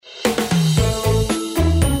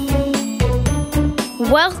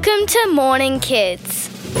Welcome to Morning Kids.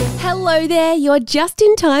 Hello there, you're just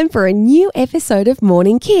in time for a new episode of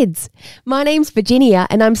Morning Kids. My name's Virginia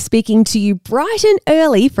and I'm speaking to you bright and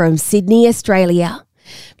early from Sydney, Australia.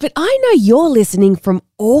 But I know you're listening from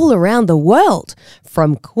all around the world,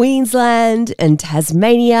 from Queensland and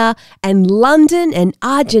Tasmania and London and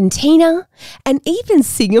Argentina and even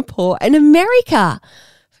Singapore and America.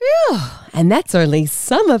 Phew, and that's only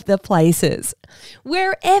some of the places.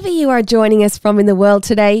 Wherever you are joining us from in the world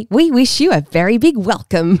today, we wish you a very big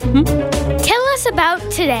welcome. Tell us about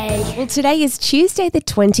today. Well, today is Tuesday the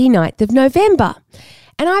 29th of November,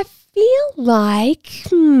 and I feel like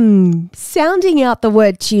sounding out the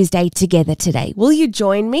word Tuesday together today. Will you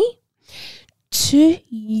join me? Tuesday.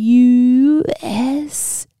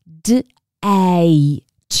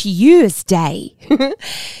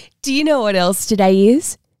 Do you know what else today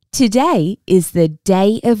is? Today is the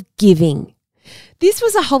Day of Giving. This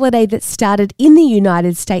was a holiday that started in the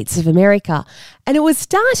United States of America, and it was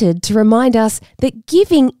started to remind us that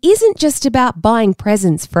giving isn't just about buying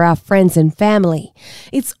presents for our friends and family.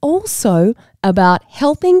 It's also about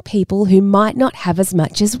helping people who might not have as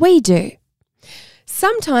much as we do.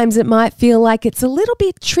 Sometimes it might feel like it's a little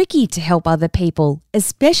bit tricky to help other people,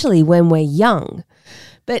 especially when we're young.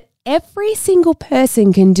 But every single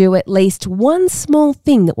person can do at least one small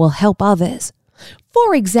thing that will help others.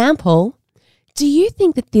 For example, do you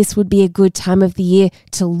think that this would be a good time of the year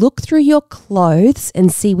to look through your clothes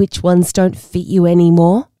and see which ones don't fit you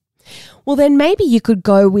anymore? Well, then maybe you could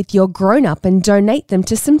go with your grown-up and donate them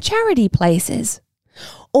to some charity places.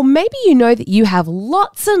 Or maybe you know that you have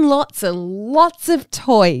lots and lots and lots of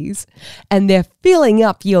toys and they're filling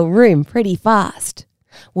up your room pretty fast.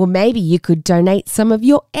 Well, maybe you could donate some of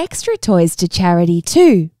your extra toys to charity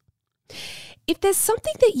too. If there's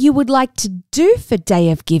something that you would like to do for Day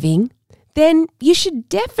of Giving, then you should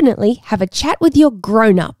definitely have a chat with your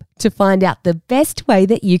grown-up to find out the best way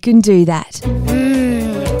that you can do that.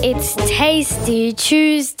 It's Tasty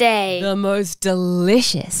Tuesday. The most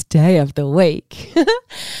delicious day of the week.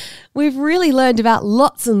 We've really learned about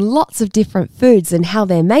lots and lots of different foods and how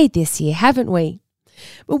they're made this year, haven't we?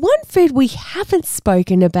 But one food we haven't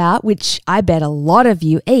spoken about, which I bet a lot of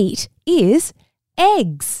you eat, is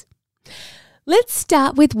eggs. Let's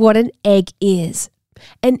start with what an egg is.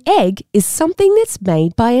 An egg is something that's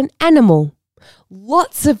made by an animal.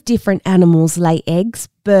 Lots of different animals lay eggs,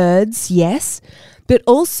 birds, yes, but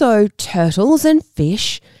also turtles and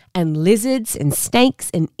fish and lizards and snakes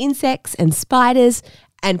and insects and spiders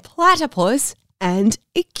and platypus and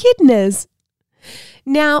echidnas.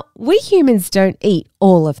 Now, we humans don't eat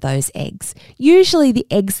all of those eggs. Usually the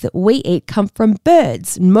eggs that we eat come from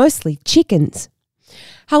birds, mostly chickens.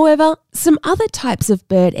 However, some other types of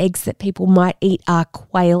bird eggs that people might eat are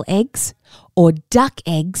quail eggs or duck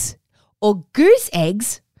eggs or goose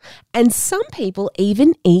eggs, and some people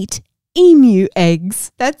even eat emu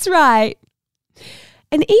eggs. That's right.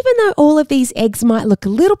 And even though all of these eggs might look a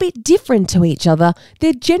little bit different to each other,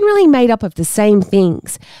 they're generally made up of the same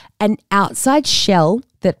things: an outside shell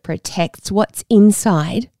that protects what's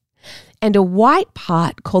inside, and a white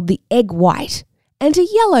part called the egg white, and a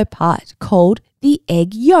yellow part called the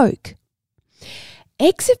egg yolk.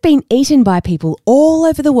 Eggs have been eaten by people all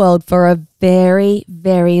over the world for a very,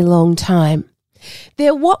 very long time.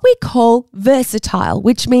 They're what we call versatile,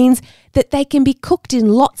 which means that they can be cooked in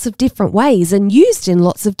lots of different ways and used in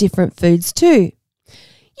lots of different foods too.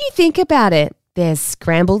 You think about it. There's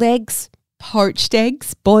scrambled eggs, poached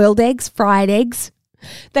eggs, boiled eggs, fried eggs.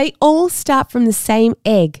 They all start from the same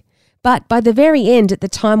egg, but by the very end, at the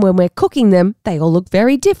time when we're cooking them, they all look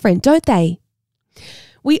very different, don't they?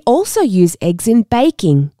 We also use eggs in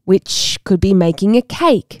baking, which could be making a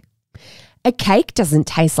cake. A cake doesn't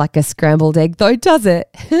taste like a scrambled egg though, does it?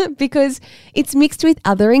 Because it's mixed with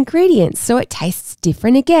other ingredients, so it tastes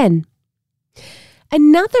different again.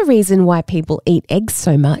 Another reason why people eat eggs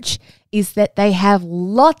so much is that they have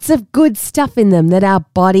lots of good stuff in them that our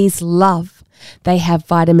bodies love. They have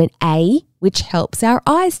vitamin A, which helps our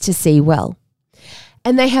eyes to see well.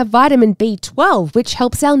 And they have vitamin B12, which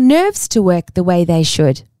helps our nerves to work the way they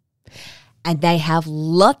should. And they have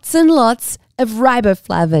lots and lots of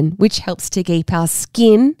riboflavin, which helps to keep our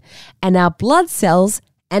skin and our blood cells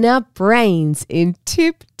and our brains in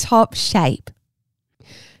tip-top shape.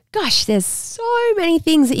 Gosh, there's so many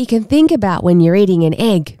things that you can think about when you're eating an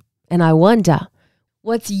egg. And I wonder,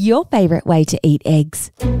 what's your favourite way to eat eggs?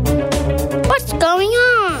 What's going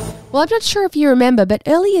on? Well, I'm not sure if you remember, but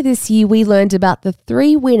earlier this year we learned about the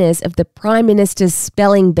 3 winners of the Prime Minister's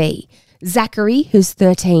Spelling Bee. Zachary, who's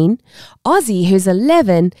 13, Ozzy, who's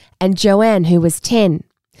 11, and Joanne, who was 10.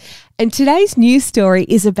 And today's news story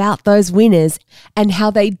is about those winners and how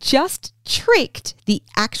they just tricked the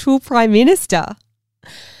actual Prime Minister.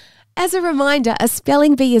 As a reminder, a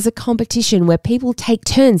spelling bee is a competition where people take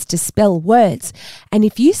turns to spell words. And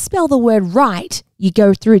if you spell the word right, you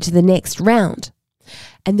go through to the next round.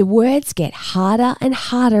 And the words get harder and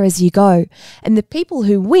harder as you go. And the people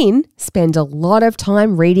who win spend a lot of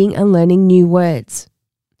time reading and learning new words.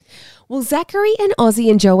 Well, Zachary and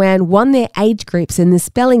Ozzy and Joanne won their age groups in the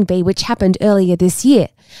spelling bee, which happened earlier this year.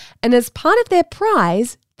 And as part of their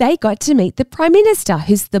prize, they got to meet the Prime Minister,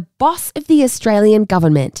 who's the boss of the Australian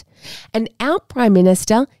government. And our Prime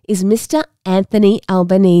Minister is Mr. Anthony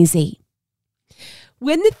Albanese.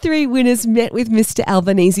 When the three winners met with Mr.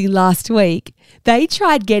 Albanese last week, they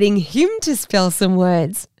tried getting him to spell some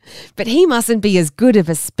words. But he mustn't be as good of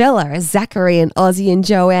a speller as Zachary and Ozzy and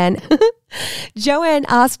Joanne. Joanne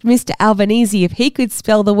asked Mr. Albanese if he could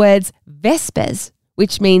spell the words Vespers,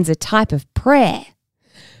 which means a type of prayer.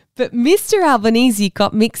 But Mr. Albanese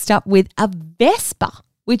got mixed up with a Vespa,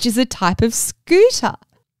 which is a type of scooter.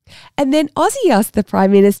 And then Ozzy asked the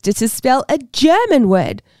Prime Minister to spell a German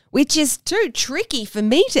word, which is too tricky for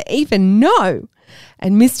me to even know.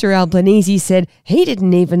 And Mr. Albanese said he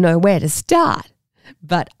didn't even know where to start.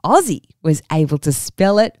 But Ozzy was able to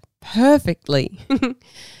spell it perfectly.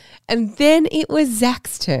 And then it was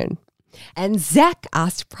Zach's turn. And Zach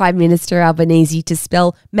asked Prime Minister Albanese to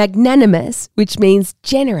spell magnanimous, which means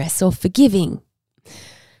generous or forgiving.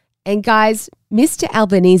 And guys, Mr.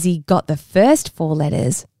 Albanese got the first 4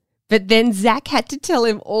 letters, but then Zach had to tell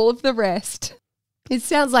him all of the rest. It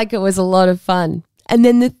sounds like it was a lot of fun. And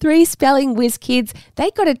then the 3 spelling whiz kids,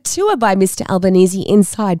 they got a tour by Mr. Albanese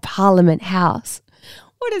inside Parliament House.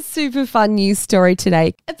 What a super fun news story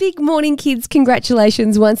today. A big morning, kids.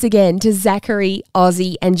 Congratulations once again to Zachary,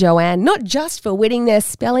 Ozzy and Joanne, not just for winning their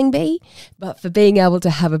spelling bee, but for being able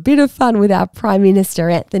to have a bit of fun with our Prime Minister,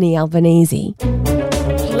 Anthony Albanese.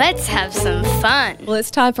 Let's have some fun. Well,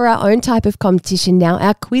 it's time for our own type of competition now,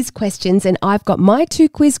 our quiz questions, and I've got my 2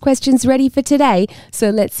 quiz questions ready for today,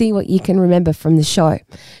 so let's see what you can remember from the show.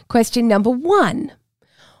 Question number 1.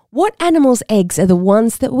 What animal's eggs are the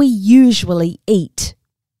ones that we usually eat?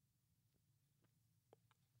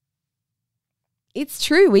 It's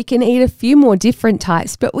true, we can eat a few more different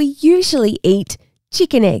types, but we usually eat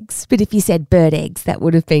chicken eggs. But if you said bird eggs, that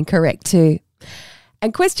would have been correct too.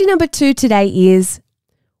 And question number 2 today is,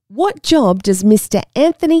 what job does Mr.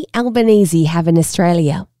 Anthony Albanese have in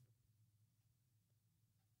Australia?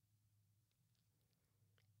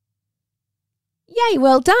 Yay,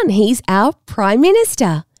 well done. He's our Prime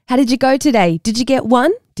Minister. How did you go today? Did you get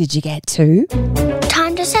 1? Did you get 2?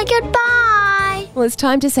 Time to say goodbye. Well, it's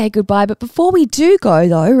time to say goodbye, but before we do go,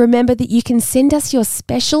 though, remember that you can send us your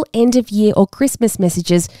special end-of-year or Christmas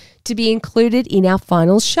messages to be included in our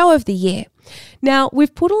final show of the year. Now,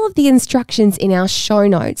 we've put all of the instructions in our show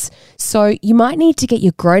notes, so you might need to get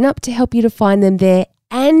your grown-up to help you to find them there,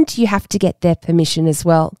 and you have to get their permission as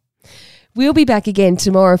well. We'll be back again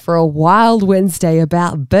tomorrow for a Wild Wednesday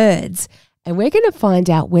about birds, and we're going to find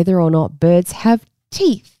out whether or not birds have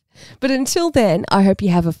teeth. But until then, I hope you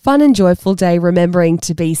have a fun and joyful day, remembering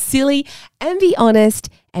to be silly and be honest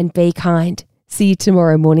and be kind. See you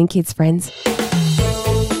tomorrow morning, kids friends.